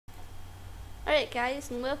Alright guys,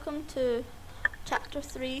 and welcome to chapter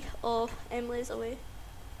 3 of Emily's Away.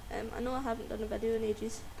 I know I haven't done a video in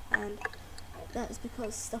ages, and that is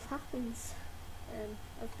because stuff happens.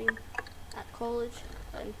 I've been at college,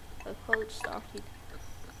 and college started,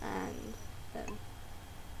 and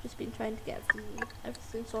just been trying to get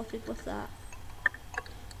everything sorted with that.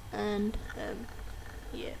 And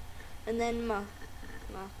yeah, and then my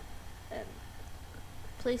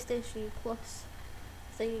PlayStation Plus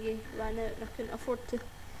thingy ran out and I couldn't afford to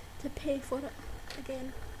pay for it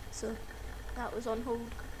again, so that was on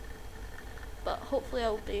hold. But hopefully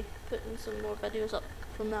I'll be putting some more videos up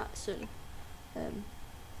from that soon.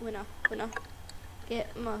 When I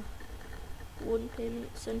get my loan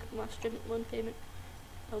payment soon, my student loan payment,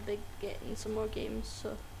 I'll be getting some more games.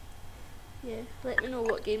 So yeah, let me know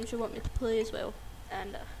what games you want me to play as well,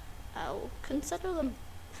 and I'll consider them.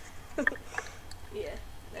 Yeah.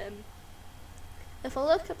 If I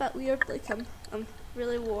look a bit weird, like I'm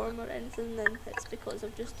really warm or anything, then it's because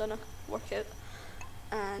I've just done a workout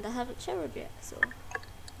and I haven't showered yet, so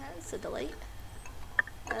that's a delight.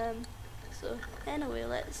 So anyway,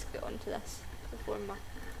 let's get on to this before my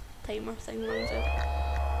timer thing runs out.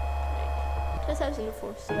 Right.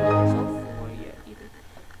 2004, sophomore year even.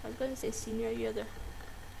 I was going to say senior year there.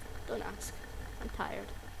 Don't ask. I'm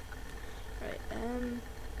tired. Right,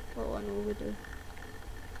 what one will we do?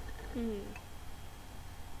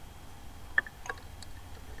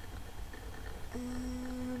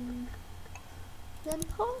 The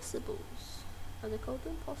Impossibles. Are they called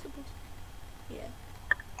the Impossibles? Yeah.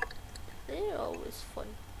 They're always fun.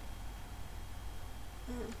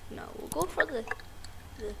 No, we'll go for the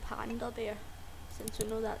panda bear, since we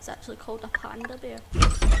know that's actually called a panda bear.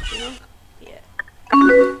 You know? Yeah.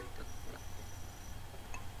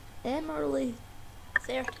 Emily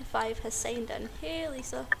 35 has signed in. Hey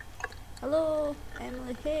Lisa. Hello,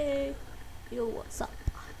 Emily. Hey. Yo, what's up?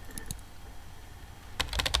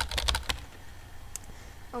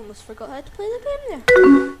 I almost forgot how to play the game there.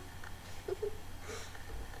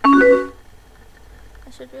 I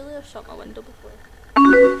should really have shut my window before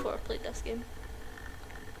I played this game.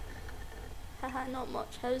 Haha, not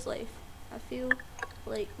much. How's life? I feel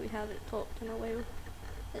like we haven't talked in a while.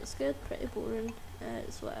 It's good, pretty boring.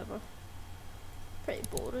 It's whatever. Pretty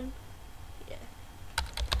boring. Yeah.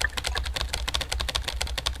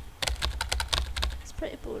 It's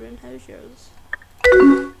pretty boring. How's yours?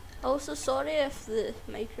 Also, sorry if the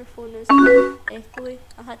microphone is a bit echoey.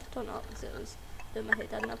 I had to turn it up because it was doing my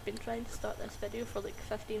head in. I've been trying to start this video for like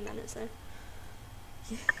 15 minutes now.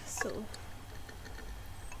 Yeah, so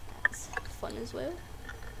that's fun as well.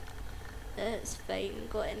 It's fine.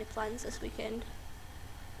 Got any plans this weekend?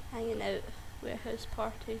 Hanging out, warehouse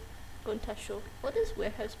party, going to a show. What does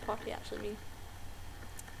warehouse party actually mean?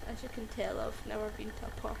 As you can tell, I've never been to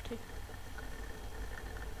a party.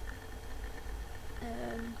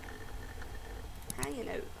 Hanging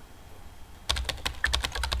out.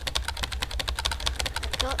 I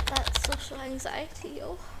got that social anxiety,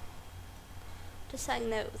 yo. Just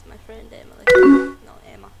hanging out with my friend Emily. No,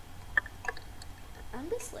 Emma. I'm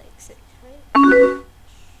dyslexic, right?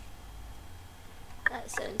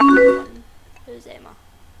 That sounds fun. Who's Emma?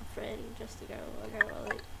 A friend, just a girl I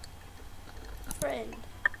like. A friend.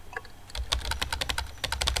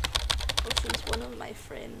 Oh, she's one of my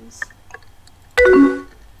friends.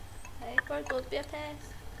 Hey, bird, don't be a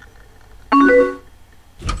pest.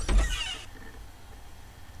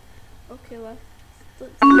 Okay, well,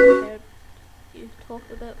 don't think I heard you talk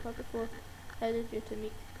about her before. How did you two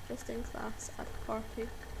meet? Just in class, at a party.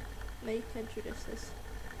 Mike introduced us.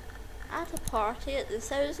 At a party, at the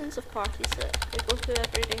thousands of parties that we go to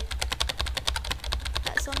every day.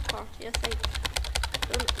 At some party, I think.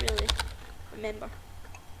 Don't really remember.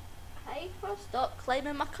 Hey, first stop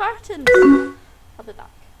climbing my curtains. I'll be back.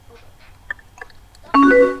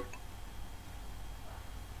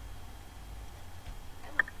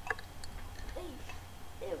 Hey,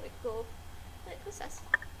 there we go. Look, what's this?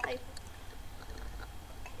 Hey.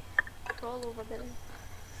 Crawl over there.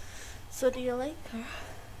 So do you like her?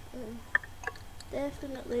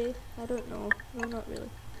 Definitely. I don't know. No, not really.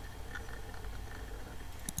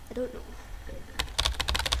 I don't know.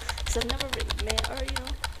 Because I've never really met her, you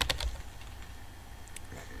know.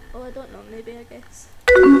 Oh, I don't know. Maybe, I guess.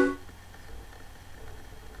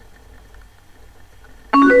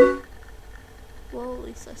 Whoa,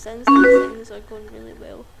 Lisa. Sounds like things are going really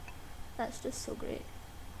well. That's just so great.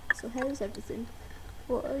 So how's everything?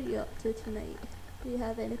 What are you up to tonight? Do you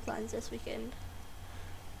have any plans this weekend?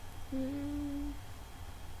 Do you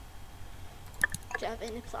have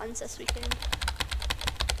any plans this weekend?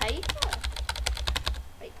 Hi.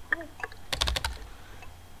 Right.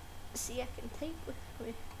 See, I can type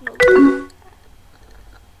with no.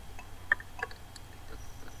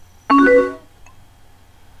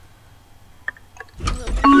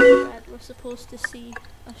 Brad, we're supposed to see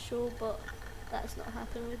a show, but that's not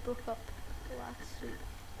happened. We broke up last week.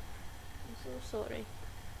 I'm so sorry.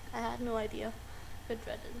 I had no idea. Good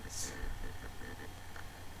riddance.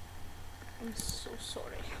 I'm so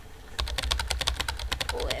sorry.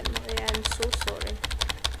 Oh Emily, I'm so sorry.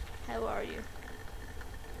 How are you?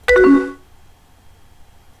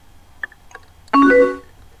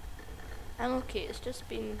 I'm okay, it's just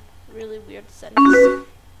been really weird since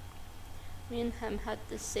me and him had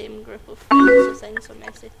the same group of friends, so things are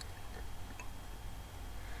messy.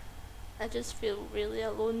 I just feel really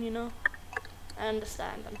alone, you know. I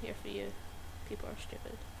understand, I'm here for you. People are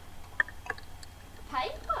stupid.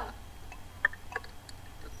 Piper!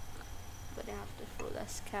 I'm gonna have to throw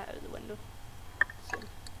this cat out the window soon.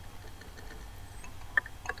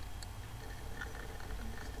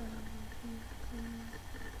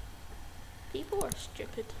 People are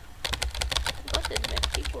stupid. I've got to admit,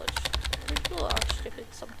 people are stupid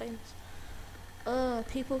sometimes.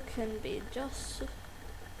 People can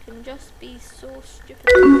just be so stupid.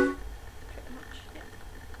 Pretty much, yeah.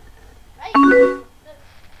 Right, no,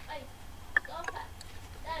 right, stop it.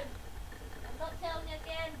 No, I'm not telling you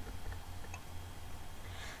again.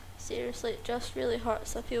 Seriously, it just really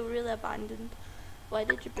hurts. I feel really abandoned. Why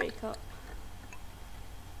did you break up?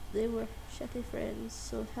 They were shitty friends,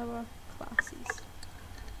 so how are classes?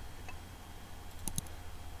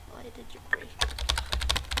 Why did you break up?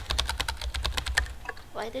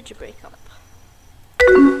 Why did you break up?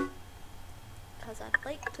 Because I'd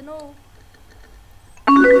like to know.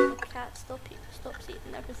 The cat stops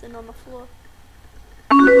eating everything on the floor.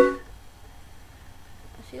 I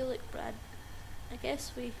feel like Brad. I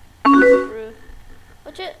guess we grew.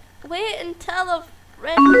 Would you wait until I've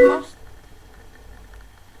read the first?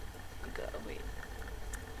 You gotta wait.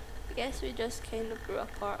 I guess we just kind of grew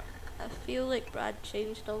apart. I feel like Brad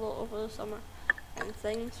changed a lot over the summer, and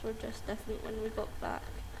things were just different when we got back.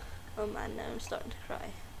 Oh man, now I'm starting to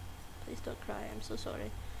cry. Please don't cry, I'm so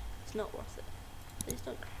sorry. It's not worth it. Please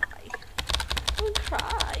don't cry. Don't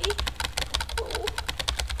cry. Oh.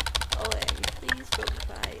 Please don't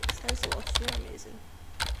cry. It says loss. You're amazing.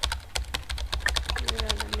 You're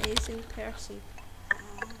an amazing person.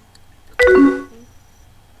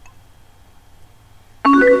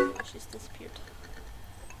 Oh, she's disappeared.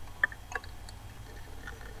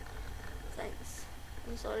 Thanks.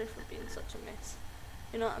 I'm sorry for being such a mess.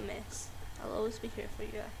 You're not a mess. I'll always be here for you.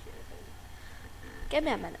 I care about you. Give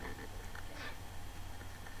me a minute.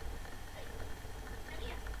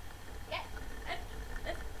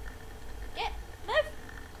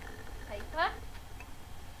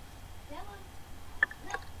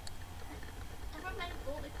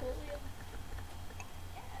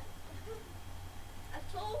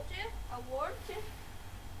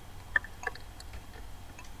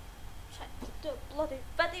 Bloody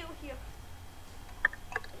video here.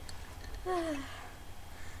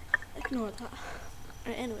 Ignore that.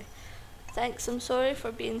 Right, anyway, thanks. I'm sorry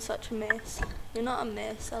for being such a mess. You're not a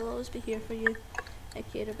mess. I'll always be here for you. I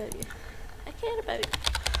care about you. I care about you.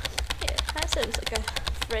 Yeah, that sounds like a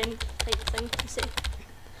friend type thing to say.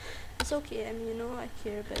 It's okay, Em. You know I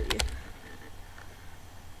care about you.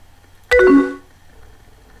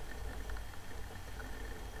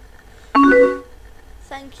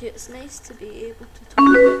 Thank you, it's nice to be able to talk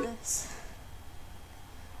about this.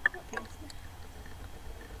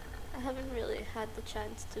 I haven't really had the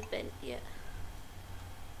chance to vent yet.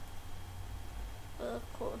 Well,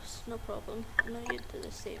 of course, no problem. I know you'd do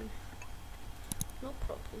the same. No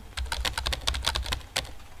problem.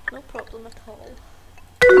 No problem at all.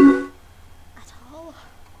 At all.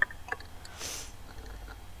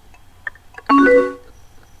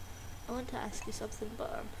 I want to ask you something,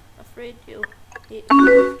 but I'm afraid you'll hate me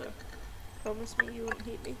after. Promise me you won't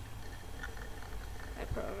hate me. I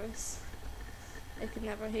promise. I could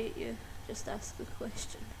never hate you. Just ask the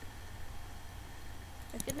question.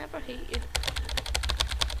 I could never hate you.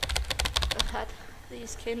 I've had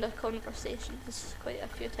these kind of conversations quite a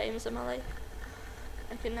few times in my life.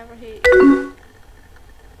 I could never hate you.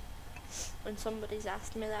 When somebody's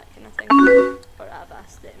asked me that kind of thing, or I've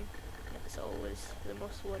asked them, it's always the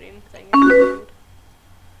most worrying thing in the world.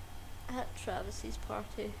 At Travis's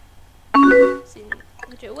party,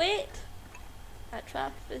 would you wait? At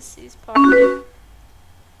Travis's party,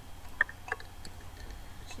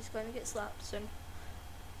 she's going to get slapped soon.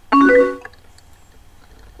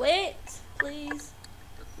 Wait, please.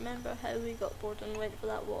 Remember how we got bored and went for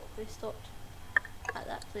that walk? We stopped at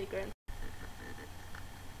that playground.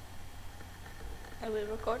 I Are we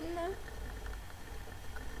recording now?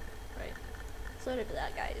 Right. Sorry about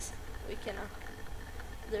that, guys.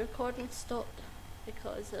 The recording stopped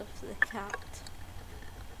because of the cat.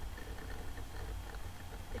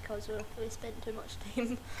 Because we spent too much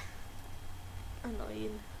time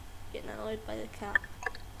getting annoyed by the cat.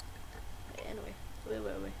 Right, anyway, where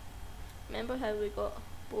were we? Remember how we got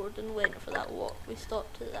bored and went for that walk? We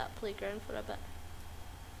stopped at that playground for a bit.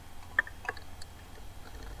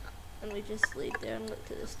 And we just laid there and looked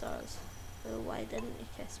at the stars. Well, why didn't you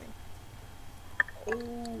kiss me?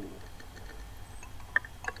 Oh.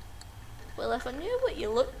 Well, if I knew what you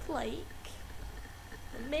looked like,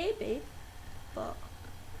 maybe, but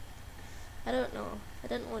I don't know. I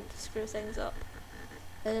didn't want to screw things up.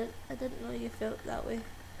 I didn't know you felt that way.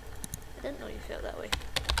 I didn't know you felt that way.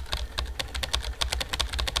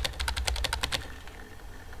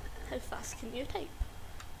 How fast can you type?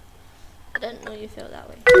 I didn't know you felt that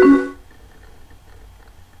way.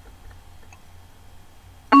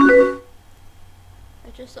 I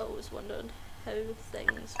just always wondered how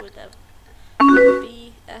things would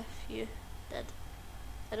be if you did.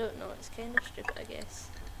 I don't know, it's kind of stupid, I guess.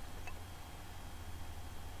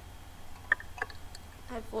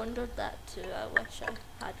 I've wondered that too. I wish I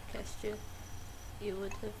had kissed you.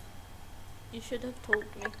 You should have told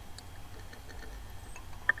me.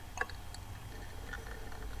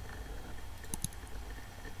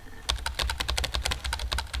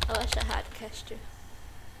 I wish I had kissed you.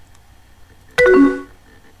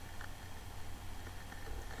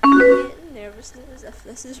 I'm getting nervous now as if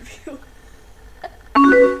this is real.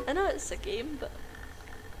 I know it's a game, but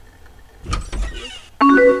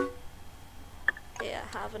yeah,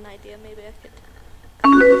 I have an idea. Maybe I could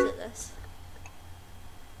come visit this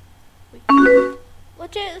weekend.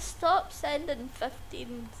 Legit, stop sending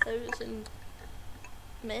 15,000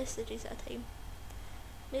 messages at a time.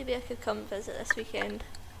 Maybe I could come visit this weekend.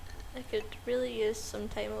 I could really use some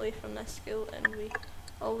time away from this school, and we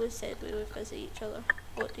always said we would visit each other.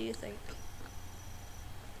 What do you think?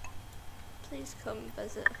 Please come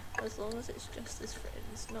visit, as long as it's just as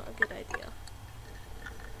friends. Not a good idea.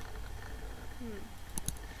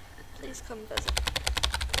 Please come visit.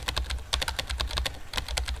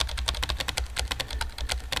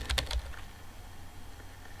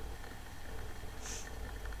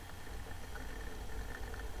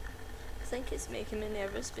 I think it's making me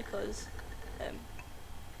nervous because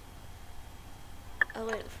I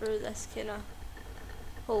went through this kind of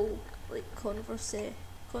whole like conversation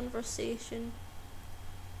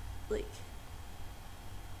like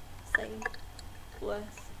thing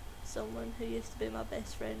with someone who used to be my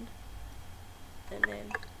best friend, and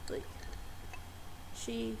then like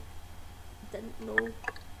she didn't know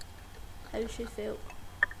how she felt,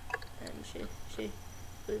 and she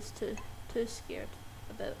was too scared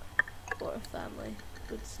about what her family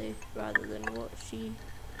would say rather than what she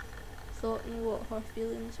thought and what her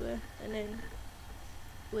feelings were, and then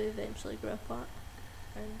we eventually grew apart,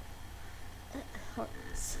 and it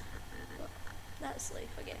hurts, but that's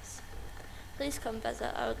life, I guess. Please come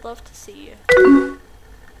visit, I would love to see you.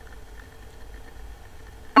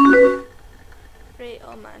 Great,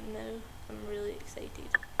 oh man, now I'm really excited.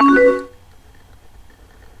 Oh,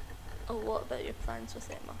 what about your plans with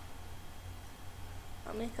Emma?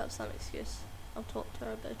 I'll make up some excuse. I'll talk to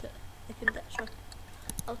her about it. I can ditch her.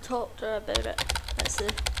 I'll talk to her about it.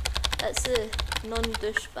 That's a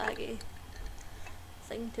non-douchebaggy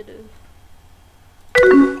thing to do.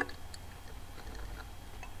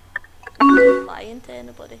 I'm not lying to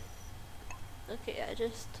anybody. Okay, I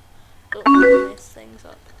just don't want to mess things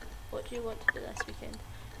up. What do you want to do this weekend?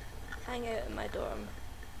 Hang out in my dorm.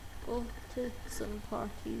 Go to some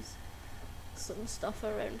parties. Some stuff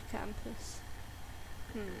around campus.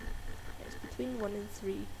 It's between 1 and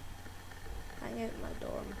 3. Hang out in my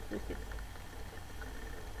dorm. We could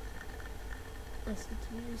listen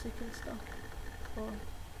to music and stuff, or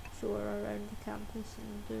show her around the campus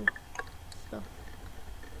and do stuff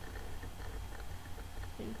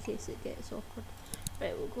in case it gets awkward.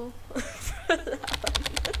 Right, we'll go for that one.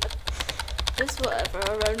 Just whatever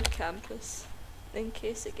around campus in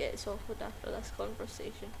case it gets awkward after this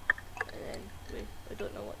conversation, and then we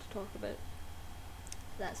don't know what to talk about.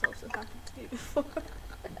 That's also happened to me before.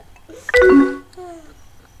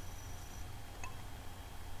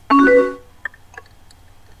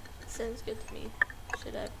 Sounds good to me.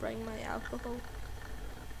 Should I bring my alcohol?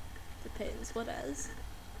 Depends what it is.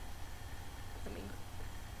 I mean,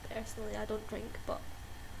 personally I don't drink, but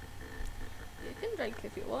you can drink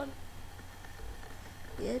if you want.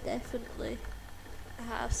 Yeah, definitely. I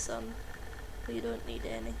have some. We don't need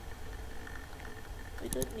any. We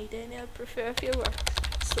don't need any. I'd prefer if you were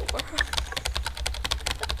sober.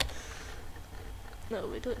 No,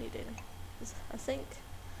 we don't need any. 'Cause I think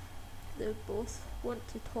they both want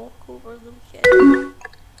to talk over the weekend.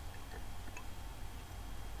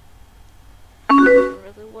 I don't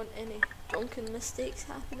really want any drunken mistakes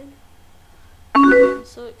happening. I'm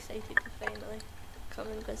so excited to finally come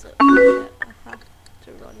and visit. Shit, I have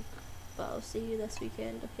to run, but I'll see you this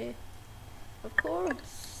weekend, okay? Of course.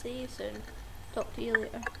 See you soon. Talk to you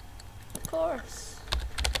later. Of course.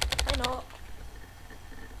 Why not?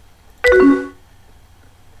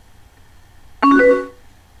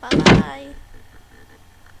 Bye bye.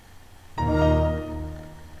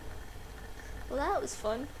 Well, that was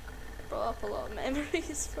fun. Brought up a lot of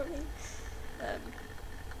memories for me.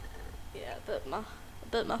 Yeah,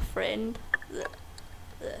 but my friend that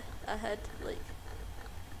I had like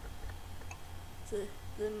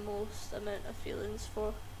the most amount of feelings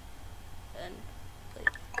for, and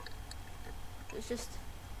like it was just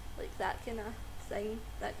like that kind of thing,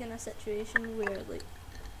 that kind of situation where like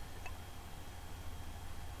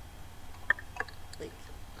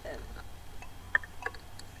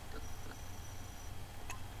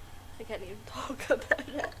I can't even talk about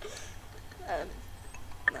it.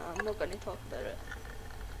 No, I'm not going to talk about it.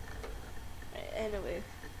 Right, anyway,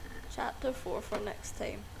 chapter 4 for next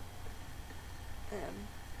time.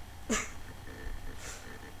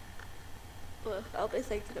 Well, I'll be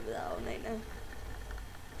thinking about that all night now.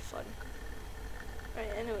 Fun.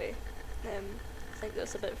 Right, anyway, I think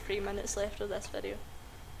there's about 3 minutes left of this video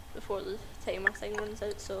before the timer thing runs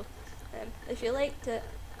out, so if you liked it,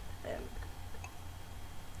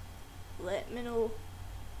 let me know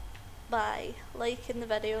by liking the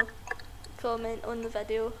video, comment on the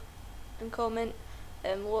video, and comment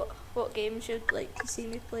what games you'd like to see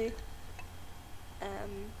me play.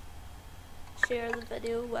 Share the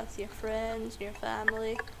video with your friends, your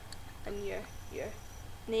family, and your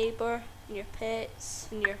neighbour, and your pets,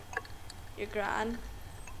 and your gran,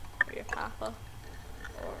 or your papa,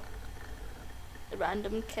 or the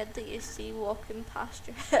random kid that you see walking past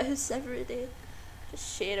your house every day.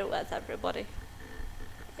 Just share it with everybody.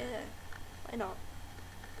 Yeah, why not?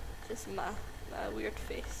 Just my weird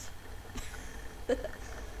face.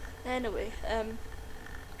 Anyway,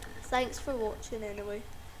 thanks for watching anyway,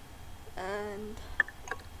 and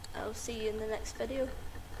I'll see you in the next video.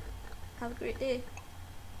 Have a great day.